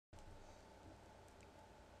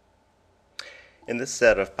In this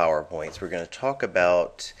set of PowerPoints, we're going to talk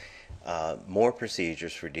about more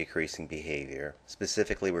procedures for decreasing behavior.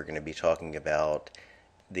 Specifically, we're going to be talking about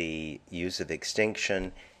the use of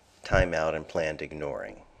extinction, timeout, and planned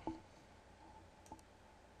ignoring.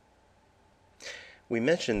 We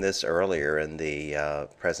mentioned this earlier in the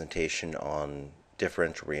presentation on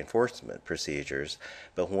differential reinforcement procedures,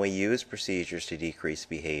 but when we use procedures to decrease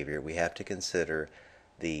behavior, we have to consider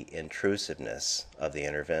the intrusiveness of the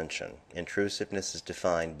intervention. Intrusiveness is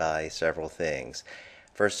defined by several things.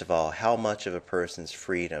 First of all, how much of a person's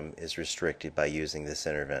freedom is restricted by using this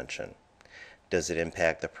intervention? Does it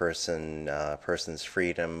impact the person's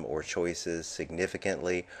freedom or choices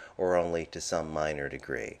significantly or only to some minor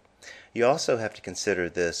degree? You also have to consider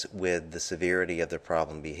this with the severity of the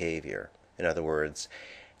problem behavior. In other words,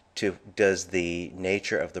 does the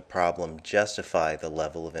nature of the problem justify the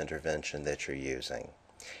level of intervention that you're using?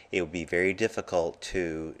 It would be very difficult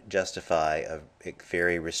to justify a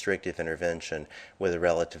very restrictive intervention with a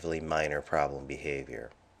relatively minor problem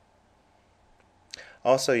behavior.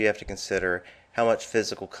 Also, you have to consider how much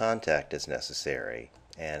physical contact is necessary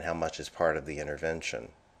and how much is part of the intervention.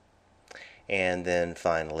 And then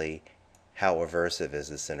finally, how aversive is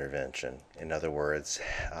this intervention? In other words,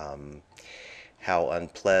 how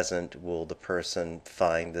unpleasant will the person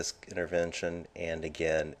find this intervention, and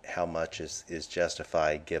again, how much is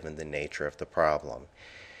justified given the nature of the problem.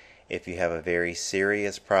 If you have a very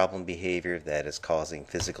serious problem behavior that is causing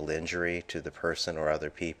physical injury to the person or other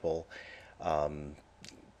people,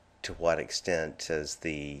 to what extent is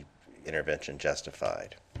the intervention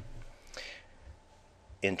justified?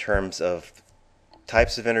 In terms of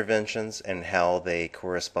types of interventions and how they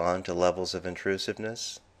correspond to levels of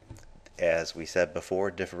intrusiveness, as we said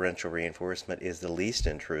before, differential reinforcement is the least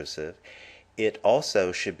intrusive. It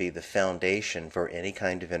also should be the foundation for any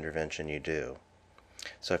kind of intervention you do.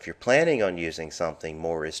 So if you're planning on using something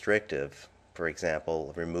more restrictive, for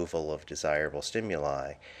example, removal of desirable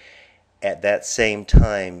stimuli, at that same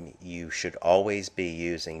time, you should always be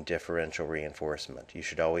using differential reinforcement. You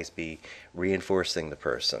should always be reinforcing the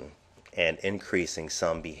person and increasing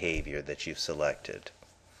some behavior that you've selected.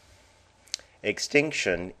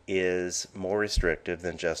 Extinction is more restrictive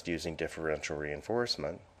than just using differential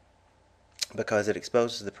reinforcement because it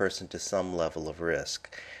exposes the person to some level of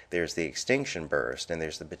risk. There's the extinction burst, and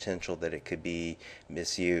there's the potential that it could be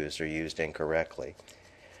misused or used incorrectly.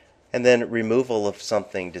 And then removal of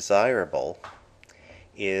something desirable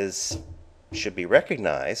should be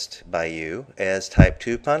recognized by you as type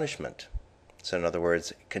 2 punishment. So in other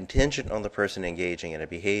words, contingent on the person engaging in a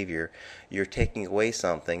behavior, you're taking away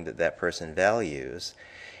something that person values.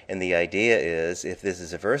 And the idea is, if this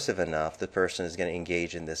is aversive enough, the person is going to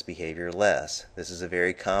engage in this behavior less. This is a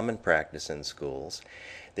very common practice in schools.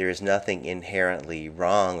 There is nothing inherently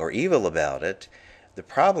wrong or evil about it. The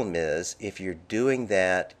problem is, if you're doing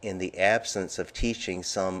that in the absence of teaching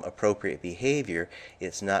some appropriate behavior,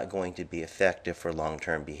 it's not going to be effective for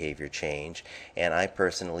long-term behavior change, and I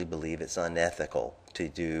personally believe it's unethical to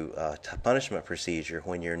do a punishment procedure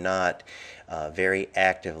when you're not very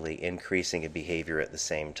actively increasing a behavior at the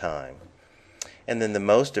same time. And then the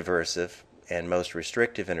most aversive and most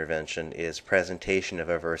restrictive intervention is presentation of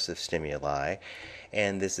aversive stimuli,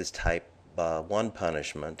 and this is type 1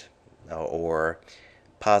 punishment, or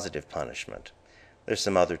positive punishment. There's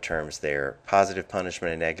some other terms there. Positive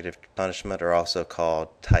punishment and negative punishment are also called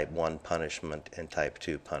type 1 punishment and type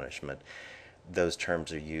 2 punishment. Those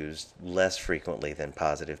terms are used less frequently than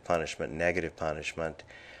positive punishment and negative punishment.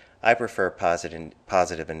 I prefer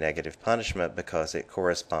positive and negative punishment because it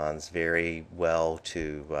corresponds very well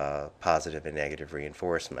to positive and negative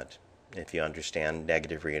reinforcement. If you understand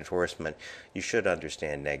negative reinforcement, you should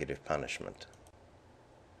understand negative punishment.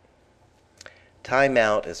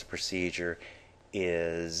 Timeout as a procedure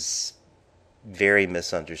is very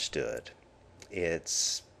misunderstood.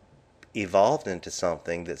 It's evolved into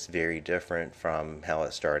something that's very different from how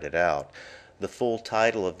it started out. The full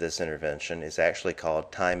title of this intervention is actually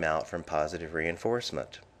called Timeout from Positive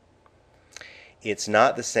Reinforcement. It's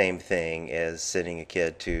not the same thing as sending a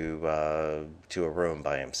kid to a room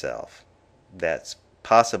by himself. That's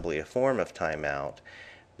possibly a form of timeout,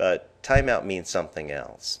 but timeout means something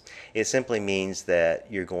else. It simply means that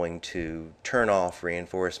you're going to turn off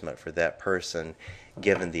reinforcement for that person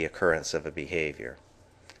given the occurrence of a behavior.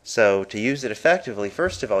 So to use it effectively,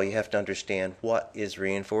 first of all, you have to understand what is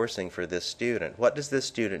reinforcing for this student. What does this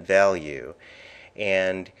student value?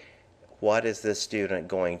 And what is this student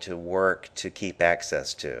going to work to keep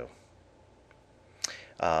access to?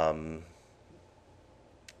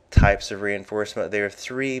 Types of reinforcement. There are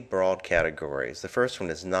three broad categories. The first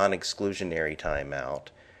one is non-exclusionary timeout,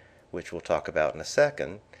 which we'll talk about in a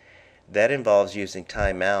second, that involves using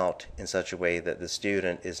timeout in such a way that the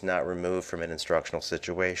student is not removed from an instructional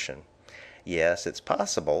situation. Yes, it's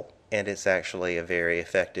possible, and it's actually a very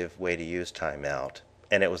effective way to use timeout.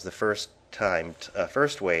 And it was the first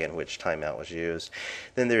way in which timeout was used.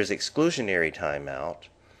 Then there's exclusionary timeout,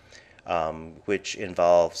 which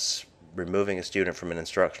involves removing a student from an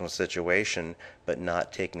instructional situation but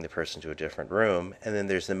not taking the person to a different room. And then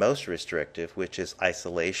there's the most restrictive, which is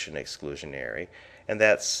isolation exclusionary, and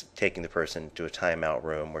that's taking the person to a timeout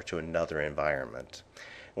room or to another environment.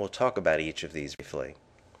 And we'll talk about each of these briefly.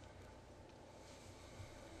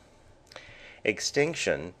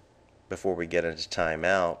 Extinction, before we get into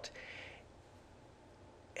timeout,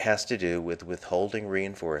 has to do with withholding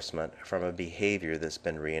reinforcement from a behavior that's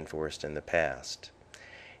been reinforced in the past.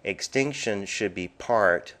 Extinction should be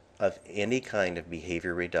part of any kind of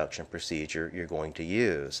behavior reduction procedure you're going to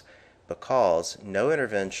use, because no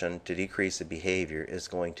intervention to decrease a behavior is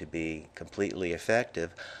going to be completely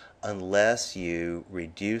effective unless you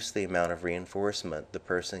reduce the amount of reinforcement the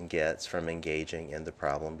person gets from engaging in the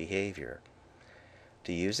problem behavior.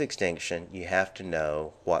 To use extinction, you have to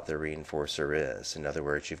know what the reinforcer is. In other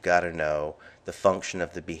words, you've got to know the function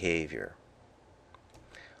of the behavior.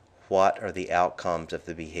 What are the outcomes of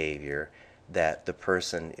the behavior that the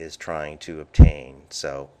person is trying to obtain?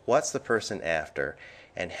 So, what's the person after,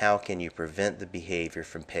 and how can you prevent the behavior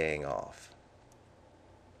from paying off?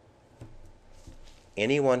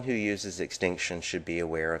 Anyone who uses extinction should be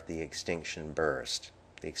aware of the extinction burst.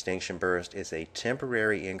 The extinction burst is a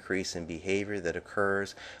temporary increase in behavior that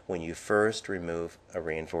occurs when you first remove a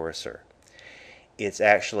reinforcer. It's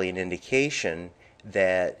actually an indication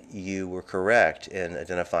that you were correct in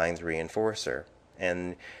identifying the reinforcer.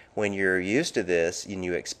 And when you're used to this and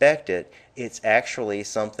you expect it, it's actually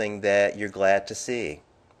something that you're glad to see.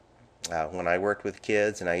 When I worked with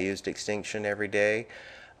kids and I used extinction every day,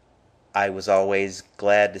 I was always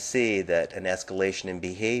glad to see that an escalation in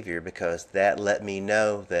behavior, because that let me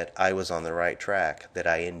know that I was on the right track, that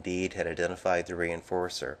I indeed had identified the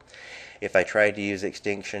reinforcer. If I tried to use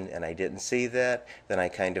extinction and I didn't see that, then I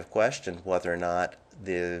kind of questioned whether or not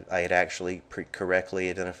I had actually correctly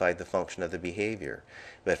identified the function of the behavior.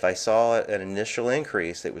 But if I saw an initial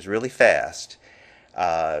increase that was really fast,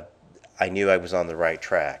 I knew I was on the right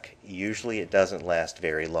track. Usually it doesn't last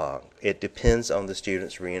very long. It depends on the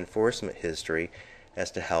student's reinforcement history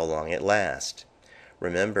as to how long it lasts.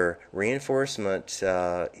 Remember, reinforcement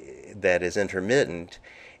that is intermittent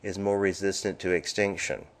is more resistant to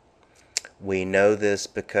extinction. We know this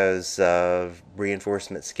because of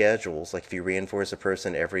reinforcement schedules. Like if you reinforce a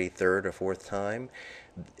person every third or fourth time,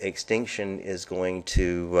 extinction is going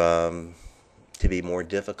to be more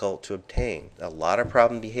difficult to obtain. A lot of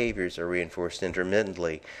problem behaviors are reinforced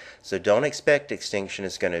intermittently, so don't expect extinction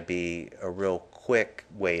is going to be a real quick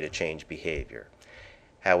way to change behavior.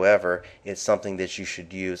 However, it's something that you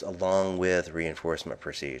should use along with reinforcement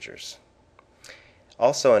procedures.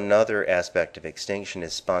 Also, another aspect of extinction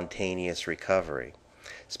is spontaneous recovery.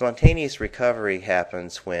 Spontaneous recovery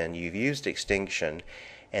happens when you've used extinction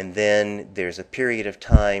and then there's a period of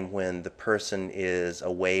time when the person is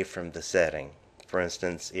away from the setting. For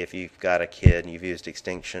instance, if you've got a kid and you've used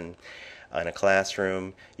extinction in a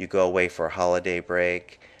classroom, you go away for a holiday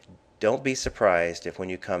break, don't be surprised if when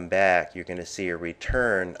you come back you're going to see a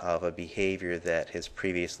return of a behavior that has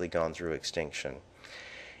previously gone through extinction.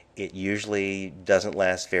 It usually doesn't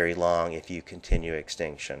last very long if you continue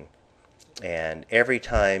extinction. And every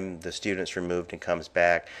time the student's removed and comes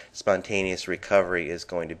back, spontaneous recovery is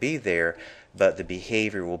going to be there, but the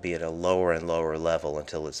behavior will be at a lower and lower level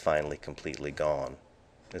until it's finally completely gone,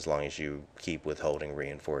 as long as you keep withholding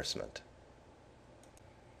reinforcement.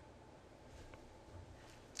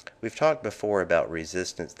 We've talked before about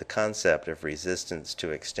resistance, the concept of resistance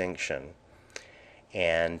to extinction,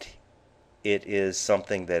 and it is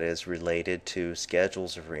something that is related to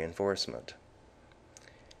schedules of reinforcement.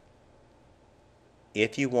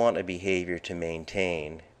 If you want a behavior to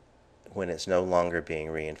maintain when it's no longer being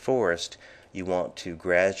reinforced, you want to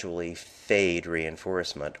gradually fade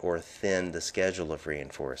reinforcement or thin the schedule of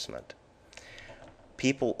reinforcement.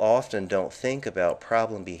 People often don't think about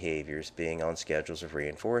problem behaviors being on schedules of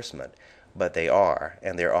reinforcement, but they are,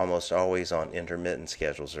 and they're almost always on intermittent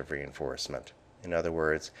schedules of reinforcement. In other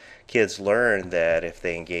words, kids learn that if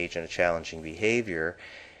they engage in a challenging behavior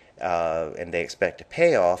and they expect a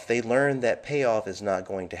payoff, they learn that payoff is not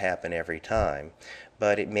going to happen every time,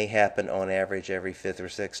 but it may happen on average every fifth or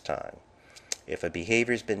sixth time. If a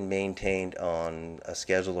behavior's been maintained on a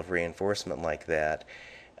schedule of reinforcement like that,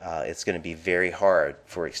 it's going to be very hard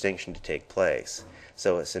for extinction to take place.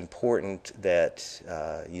 So it's important that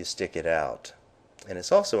you stick it out. And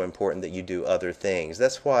it's also important that you do other things.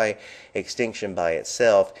 That's why extinction by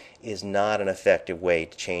itself is not an effective way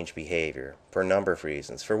to change behavior for a number of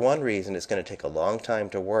reasons. For one reason, it's going to take a long time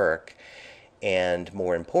to work, and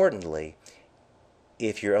more importantly,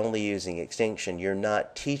 if you're only using extinction, you're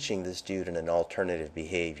not teaching the student an alternative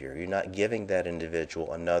behavior. You're not giving that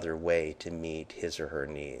individual another way to meet his or her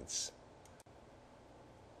needs.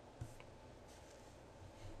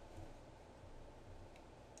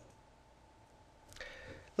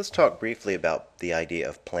 Let's talk briefly about the idea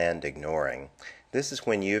of planned ignoring. This is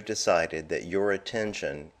when you've decided that your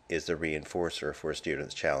attention is the reinforcer for a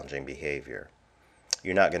student's challenging behavior.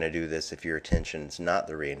 You're not going to do this if your attention is not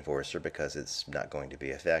the reinforcer, because it's not going to be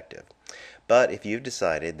effective. But if you've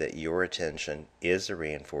decided that your attention is the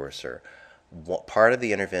reinforcer, part of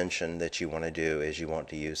the intervention that you want to do is you want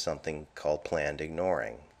to use something called planned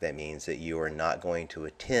ignoring. That means that you are not going to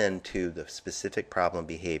attend to the specific problem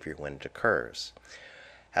behavior when it occurs.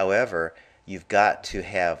 However, you've got to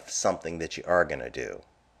have something that you are going to do.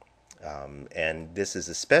 And this is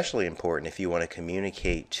especially important if you want to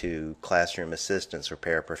communicate to classroom assistants or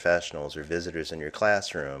paraprofessionals or visitors in your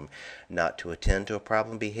classroom not to attend to a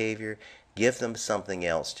problem behavior. Give them something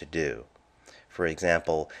else to do. For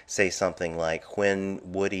example, say something like, when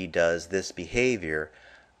Woody does this behavior,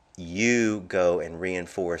 you go and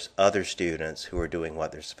reinforce other students who are doing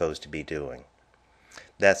what they're supposed to be doing.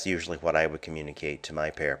 That's usually what I would communicate to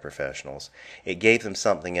my paraprofessionals. It gave them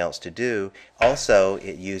something else to do. Also,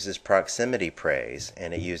 it uses proximity praise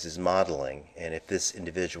and it uses modeling. And if this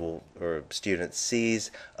individual or student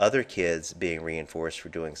sees other kids being reinforced for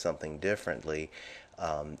doing something differently,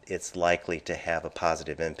 it's likely to have a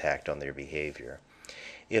positive impact on their behavior.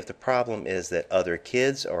 If the problem is that other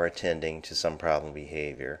kids are attending to some problem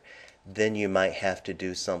behavior, then you might have to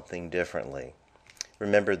do something differently.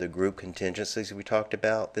 Remember the group contingencies we talked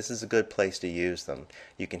about? This is a good place to use them.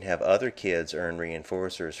 You can have other kids earn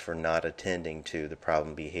reinforcers for not attending to the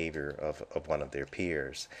problem behavior of one of their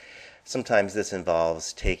peers. Sometimes this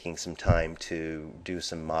involves taking some time to do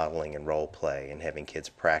some modeling and role play and having kids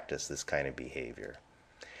practice this kind of behavior.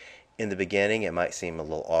 In the beginning, it might seem a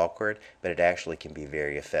little awkward, but it actually can be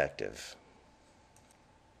very effective.